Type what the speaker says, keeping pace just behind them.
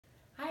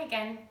Hi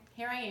again,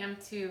 here I am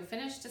to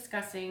finish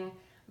discussing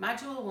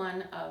Module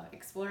 1 of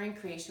Exploring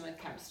Creation with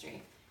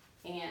Chemistry.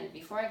 And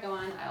before I go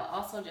on, I'll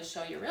also just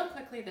show you real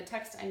quickly the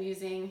text I'm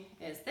using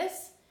is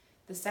this,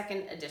 the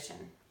second edition.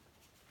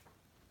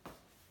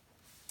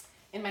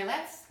 In my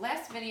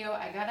last video,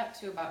 I got up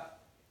to about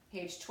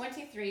page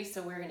 23,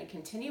 so we're going to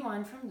continue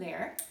on from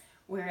there,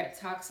 where it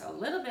talks a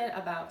little bit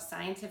about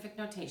scientific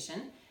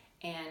notation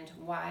and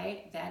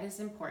why that is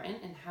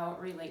important and how it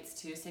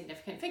relates to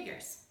significant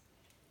figures.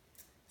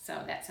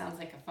 So that sounds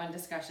like a fun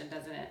discussion,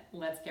 doesn't it?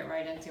 Let's get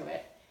right into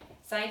it.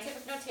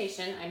 Scientific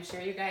notation, I'm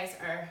sure you guys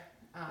are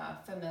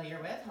familiar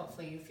with.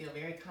 Hopefully you feel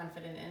very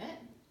confident in it.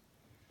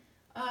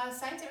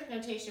 Scientific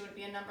notation would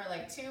be a number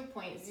like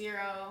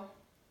 2.0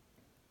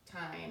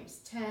 times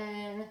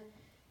 10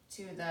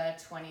 to the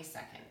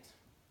 22nd.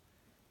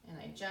 And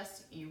I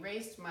just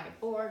erased my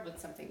board with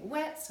something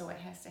wet, so it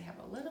has to have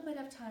a little bit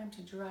of time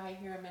to dry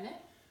here a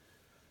minute.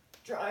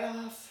 Dry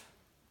off.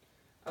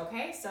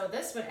 Okay, so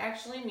this would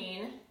actually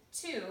mean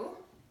 2,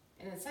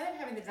 and instead of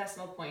having the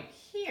decimal point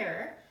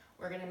here,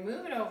 we're going to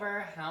move it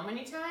over how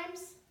many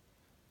times?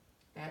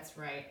 That's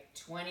right,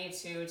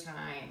 22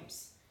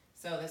 times.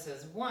 So this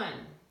is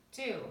 1,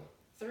 2,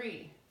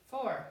 3,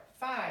 4,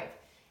 5.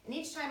 And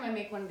each time I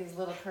make one of these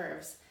little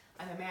curves,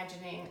 I'm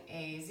imagining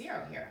a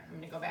 0 here. I'm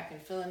going to go back and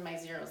fill in my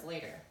zeros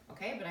later,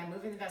 okay? But I'm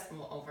moving the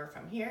decimal over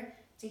from here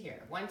to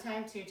here. 1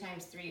 time, 2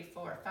 times, 3,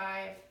 4,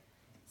 5,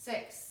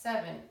 6,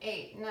 7,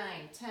 8,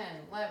 9, 10,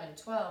 11,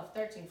 12,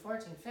 13,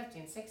 14,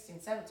 15,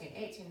 16, 17,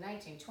 18,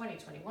 19, 20,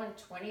 21,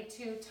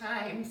 22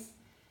 times.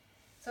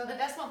 So the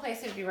decimal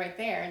place would be right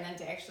there, and then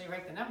to actually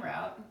write the number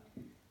out,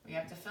 we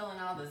have to fill in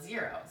all the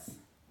zeros.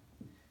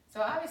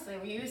 So obviously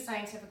we use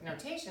scientific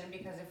notation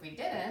because if we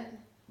didn't,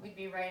 we'd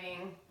be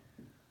writing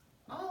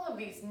all of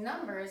these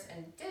numbers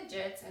and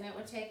digits, and it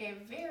would take a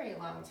very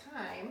long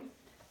time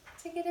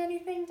to get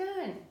anything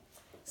done.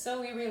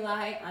 So we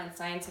rely on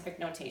scientific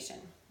notation,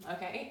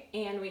 okay?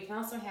 And we can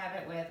also have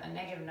it with a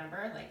negative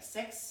number like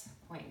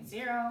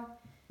 6.0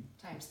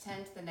 times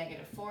 10 to the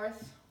negative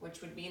 4th, which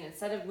would mean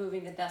instead of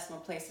moving the decimal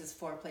places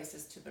 4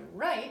 places to the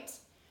right,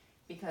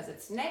 because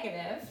it's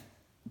negative,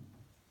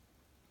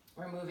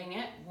 we're moving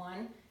it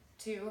 1,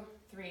 2,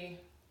 3,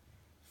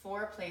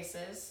 4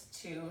 places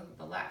to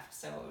the left.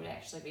 So it would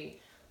actually be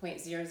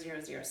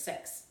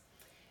 0.0006.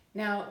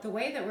 Now, the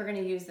way that we're going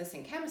to use this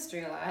in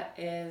chemistry a lot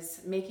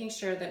is making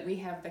sure that we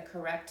have the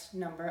correct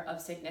number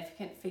of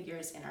significant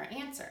figures in our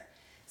answer.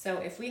 So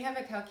if we have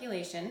a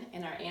calculation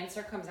and our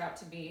answer comes out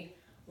to be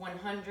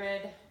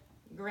 100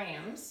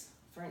 grams,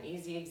 for an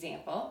easy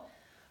example,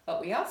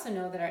 but we also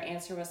know that our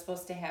answer was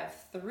supposed to have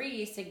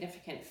 3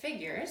 significant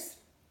figures,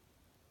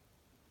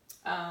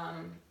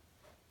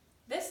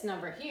 this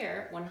number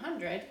here,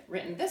 100,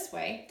 written this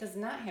way, does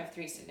not have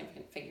 3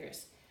 significant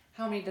figures.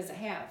 How many does it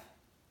have?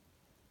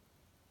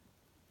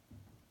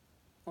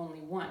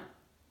 Only 1.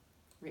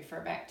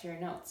 Refer back to your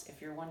notes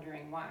if you're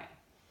wondering why.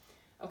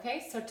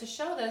 Okay, so to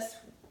show this,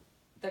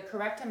 the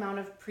correct amount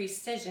of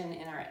precision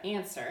in our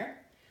answer,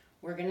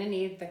 we're going to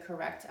need the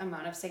correct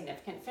amount of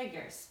significant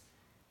figures.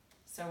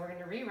 So we're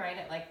going to rewrite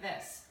it like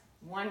this.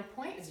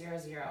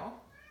 1.00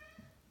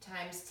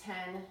 times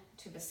 10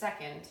 to the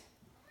second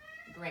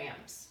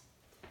grams.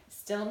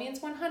 Still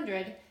means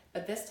 100,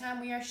 but this time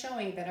we are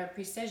showing that our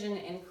precision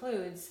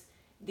includes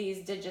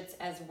these digits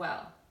as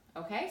well.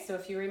 Okay, so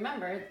if you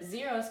remember,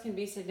 zeros can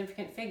be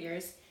significant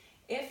figures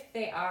if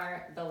they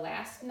are the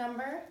last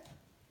number,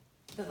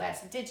 the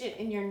last digit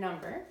in your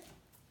number,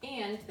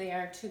 and they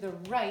are to the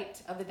right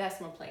of the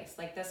decimal place,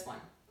 like this one.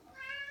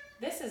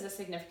 This is a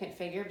significant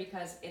figure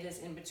because it is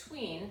in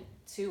between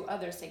 2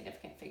 other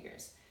significant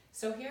figures.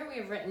 So here we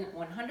have written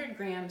 100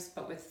 grams,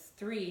 but with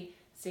 3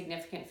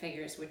 significant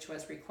figures, which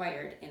was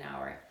required in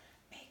our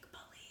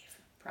make-believe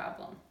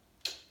problem.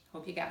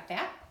 Hope you got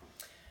that.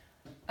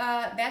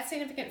 That's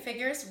significant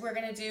figures. We're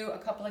going to do a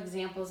couple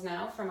examples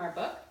now from our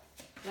book.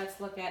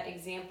 Let's look at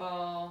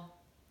example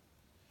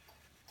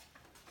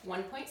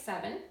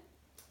 1.7.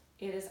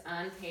 It is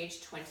on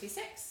page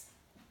 26.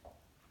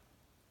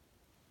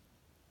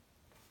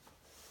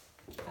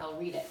 I'll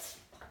read it.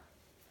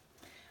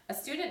 A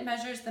student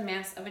measures the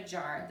mass of a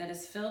jar that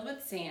is filled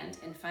with sand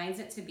and finds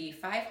it to be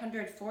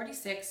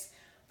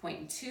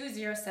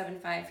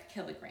 546.2075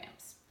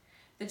 kilograms.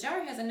 The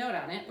jar has a note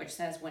on it which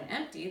says, when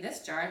empty,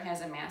 this jar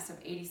has a mass of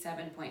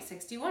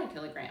 87.61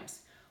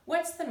 kilograms.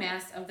 What's the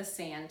mass of the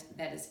sand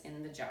that is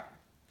in the jar?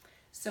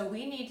 So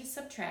we need to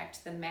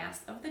subtract the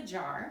mass of the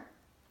jar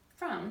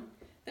from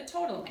the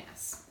total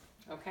mass,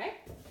 okay?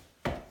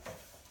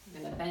 I'm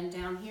going to bend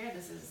down here.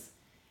 This is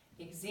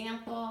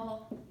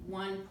example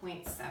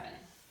 1.7.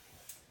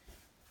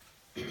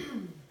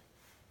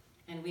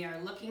 And we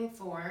are looking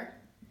for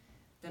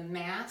the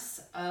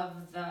mass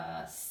of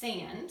the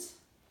sand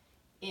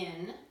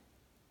in,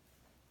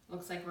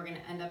 looks like we're going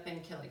to end up in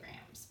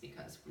kilograms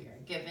because we are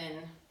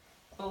given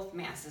both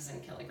masses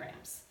in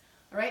kilograms.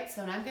 All right,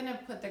 so now I'm going to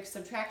put the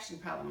subtraction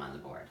problem on the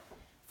board.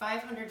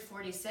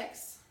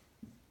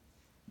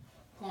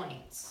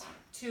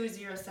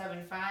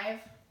 546.2075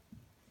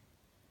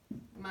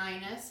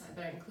 minus, I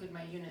better include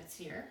my units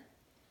here,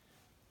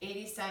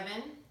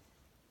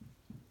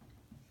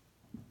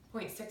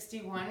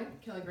 87.61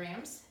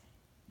 kilograms.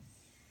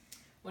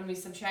 When we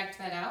subtract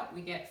that out,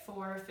 we get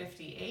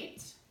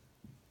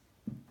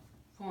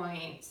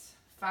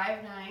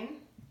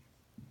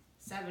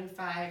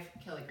 458.5975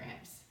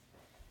 kilograms.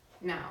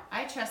 Now,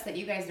 I trust that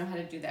you guys know how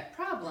to do that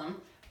problem,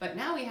 but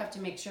now we have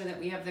to make sure that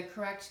we have the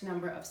correct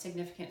number of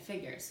significant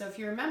figures. So if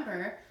you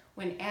remember,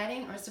 when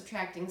adding or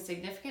subtracting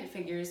significant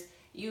figures,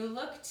 you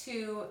look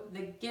to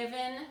the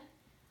given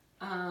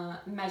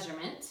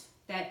measurement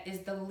that is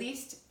the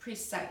least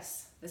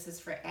precise. This is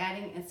for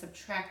adding and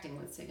subtracting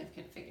with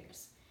significant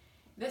figures.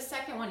 This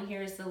second one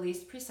here is the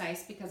least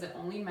precise because it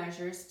only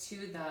measures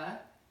to the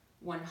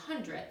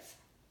 100th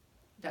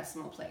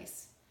decimal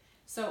place.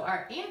 So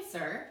our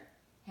answer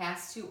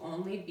has to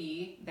only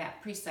be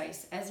that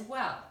precise as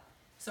well.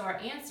 So our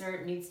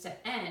answer needs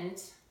to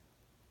end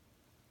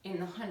in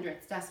the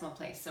 100th decimal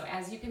place. So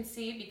as you can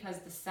see, because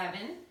the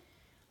 7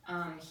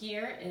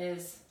 here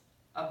is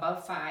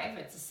above 5,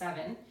 it's a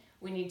 7,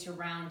 we need to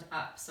round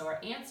up. So our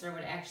answer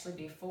would actually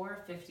be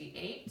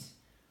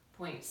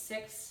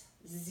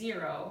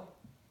 458.60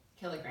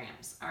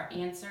 kilograms. Our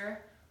answer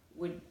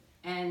would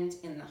end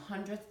in the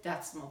 100th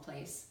decimal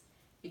place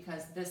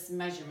because this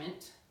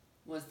measurement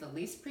was the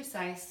least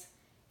precise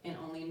and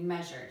only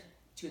measured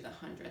to the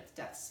 100th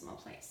decimal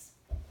place.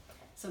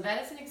 So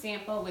that is an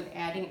example with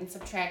adding and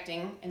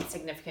subtracting in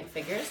significant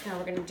figures. Now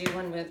we're going to do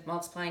one with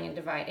multiplying and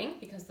dividing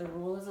because the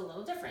rule is a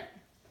little different.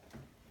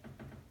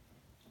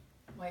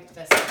 Wipe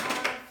this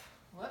off.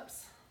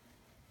 Whoops.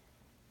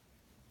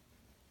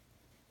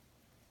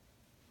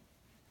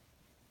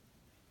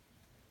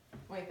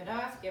 Wipe it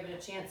off, give it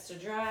a chance to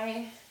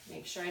dry.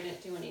 Make sure I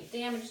didn't do any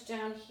damage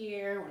down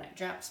here when I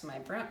dropped my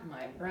brown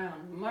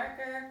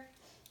marker.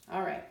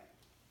 All right.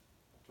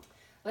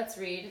 Let's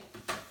read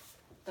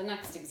the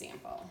next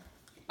example.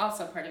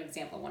 Also part of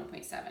example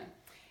 1.7.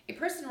 A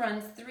person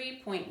runs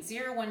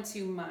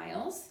 3.012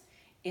 miles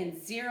in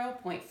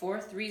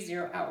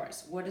 0.430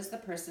 hours. What is the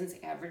person's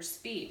average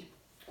speed?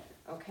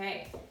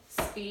 Okay,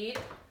 speed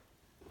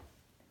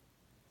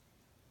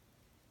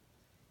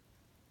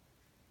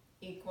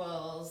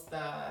equals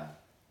the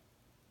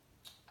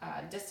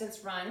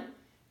distance run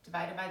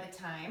divided by the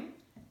time.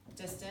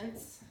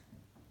 Distance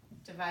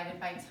divided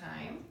by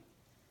time.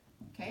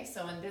 Okay,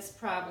 so in this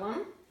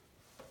problem,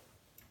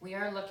 we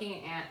are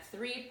looking at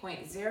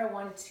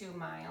 3.012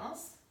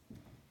 miles.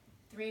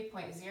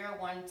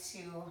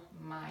 3.012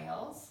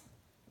 miles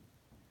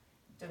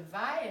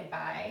divided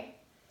by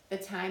the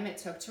time it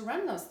took to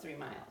run those 3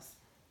 miles.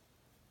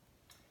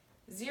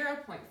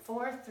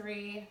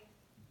 0.430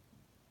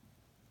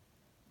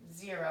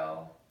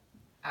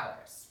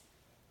 hours.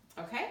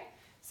 Okay,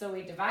 so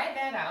we divide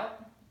that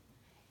out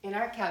in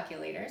our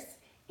calculators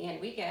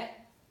and we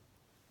get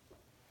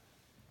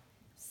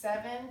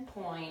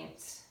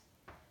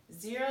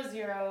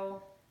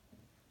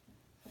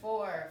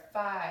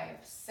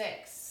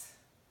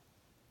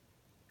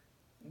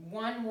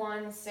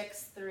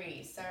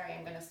Sorry,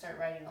 I'm going to start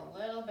writing a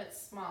little bit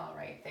small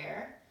right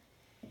there.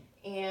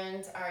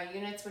 And our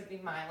units would be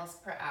miles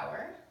per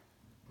hour.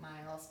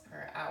 Miles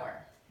per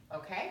hour.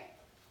 Okay?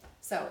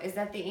 So is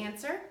that the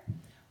answer?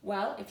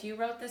 Well, if you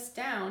wrote this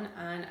down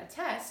on a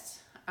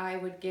test, I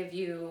would give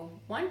you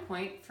 1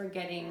 point for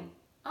getting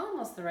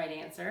almost the right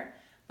answer,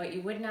 but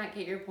you would not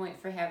get your point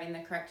for having the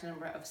correct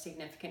number of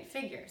significant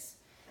figures.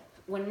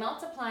 When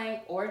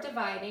multiplying or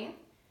dividing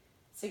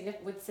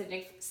with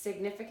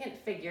significant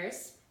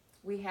figures,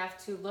 we have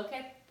to look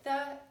at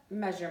the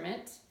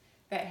measurement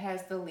that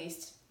has the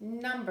least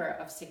number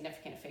of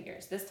significant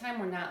figures. This time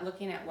we're not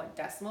looking at what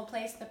decimal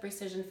place the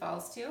precision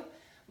falls to,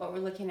 but we're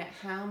looking at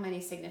how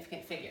many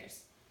significant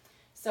figures.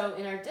 So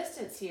in our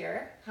distance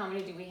here, how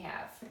many do we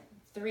have?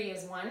 3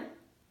 is 1,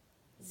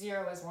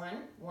 0 is 1,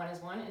 1 is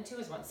 1, and 2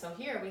 is 1. So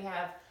here we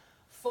have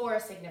 4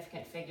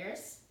 significant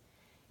figures.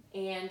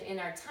 And in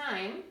our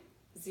time,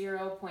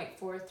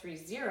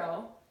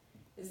 0.430,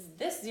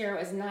 this 0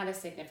 is not a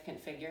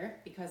significant figure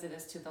because it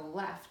is to the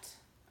left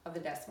of the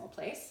decimal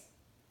place.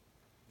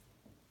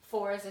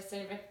 4 is a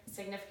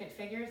significant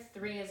figure,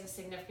 3 is a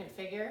significant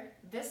figure.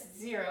 This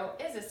 0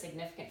 is a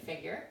significant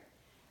figure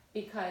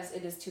because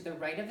it is to the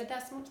right of the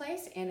decimal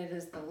place and it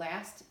is the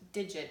last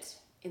digit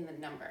in the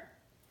number.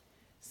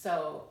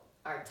 So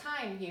our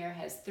time here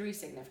has 3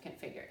 significant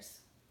figures.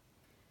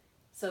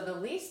 So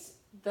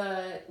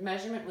the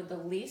measurement with the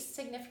least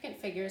significant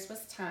figures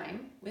was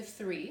time with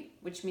 3,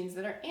 which means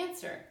that our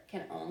answer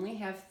can only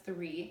have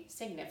 3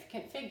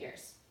 significant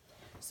figures.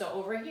 So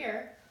over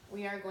here,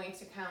 we are going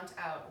to count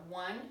out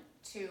 1,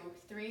 2,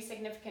 3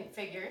 significant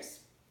figures.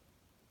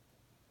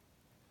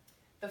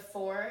 The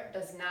 4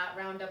 does not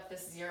round up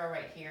this 0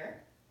 right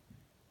here.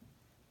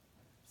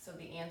 So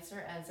the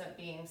answer ends up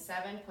being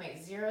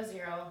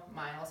 7.00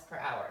 miles per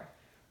hour.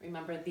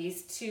 Remember,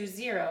 these 2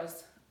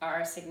 zeros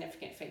are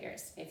significant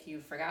figures. If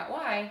you forgot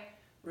why,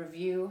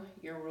 review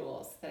your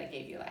rules that I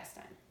gave you last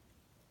time.